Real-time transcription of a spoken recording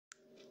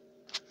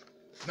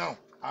Now,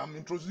 I'm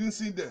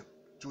introducing them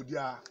to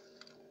their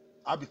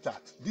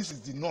habitat. This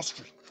is the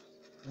nursery,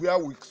 where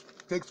we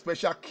take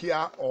special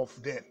care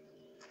of them.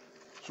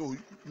 So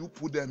you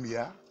put them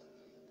here.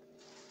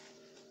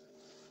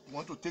 You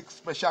want to take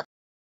special care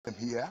of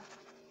them here.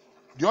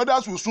 The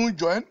others will soon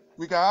join.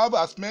 We can have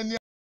as many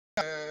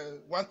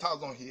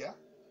 1,000 here.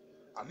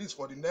 At least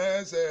for the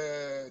next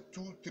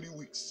 2-3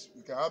 weeks,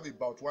 we can have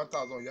about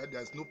 1,000 here.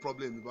 There's no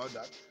problem about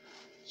that.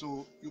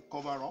 So you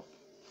cover up.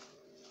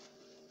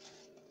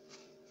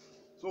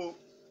 So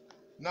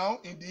now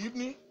in the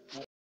evening,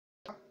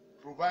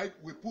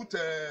 we put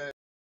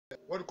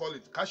what do you call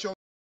it? Calcium,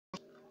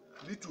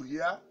 little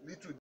here,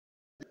 little.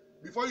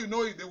 Before you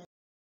know it, they will.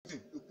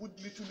 You put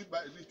little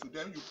by little.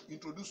 Then you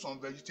introduce some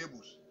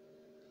vegetables.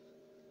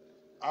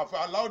 I've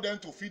allowed them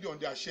to feed on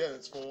their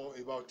shells for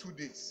about 2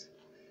 days.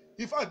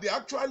 In fact, they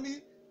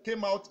actually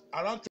came out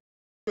around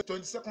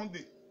 22nd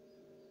day.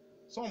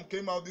 Some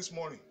came out this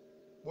morning,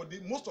 but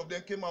most of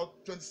them came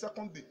out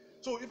 22nd day.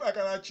 So if I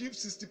can achieve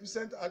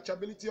 60%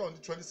 hatchability on the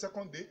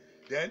 22nd day,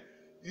 then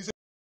it's a.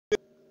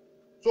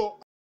 So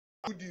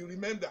I do the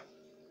remainder,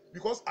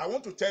 because I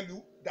want to tell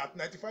you that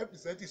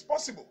 95% is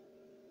possible.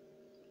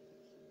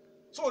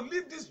 So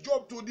leave this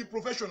job to the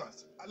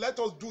professionals. Let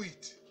us do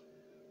it.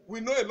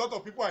 We know a lot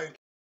of people are in,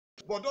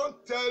 but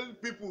don't tell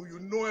people you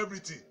know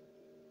everything.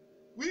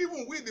 We,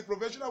 the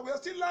professional, we are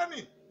still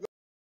learning. We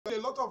have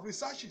a lot of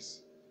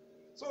researches.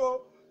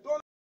 So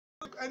don't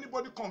let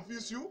anybody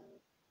confuse you.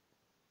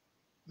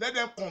 Let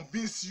them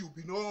convince you,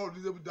 be no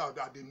reasonable doubt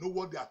that they know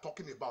what they are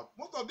talking about.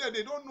 Most of them,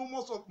 they don't know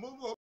most of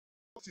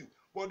things,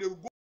 but they will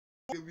go,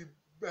 they will be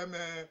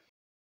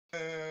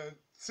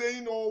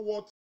saying all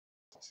what.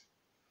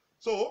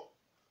 So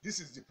this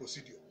is the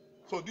procedure.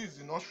 So this is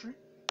the nursery.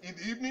 In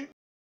the evening,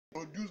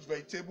 produce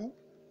vegetable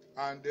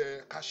and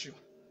cashew,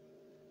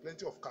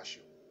 plenty of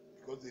cashew,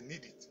 because they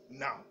need it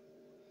now.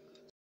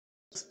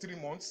 Next 3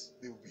 months,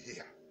 they will be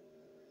here.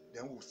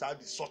 Then we'll start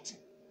the sorting,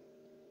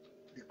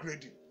 the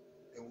grading,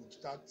 and we'll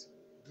start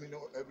doing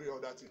every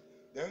other thing.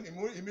 Then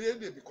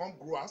immediately they become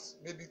growers,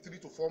 maybe 3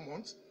 to 4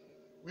 months.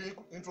 We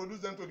introduce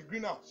them to the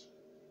greenhouse.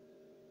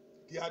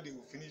 Here they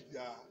will finish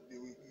they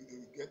will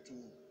get to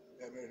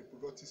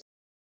reproductive,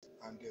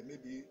 and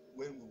maybe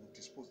when we will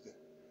dispose them.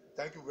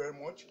 Thank you very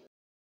much.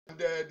 And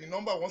the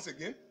number once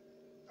again,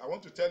 I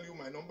want to tell you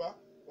my number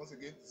once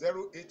again: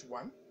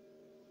 081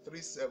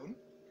 37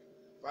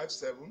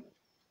 57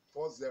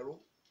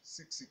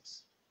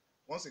 4066.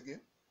 Once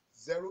again,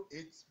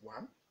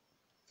 081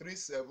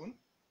 37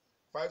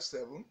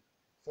 57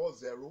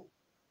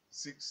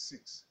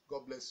 4066.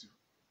 God bless you.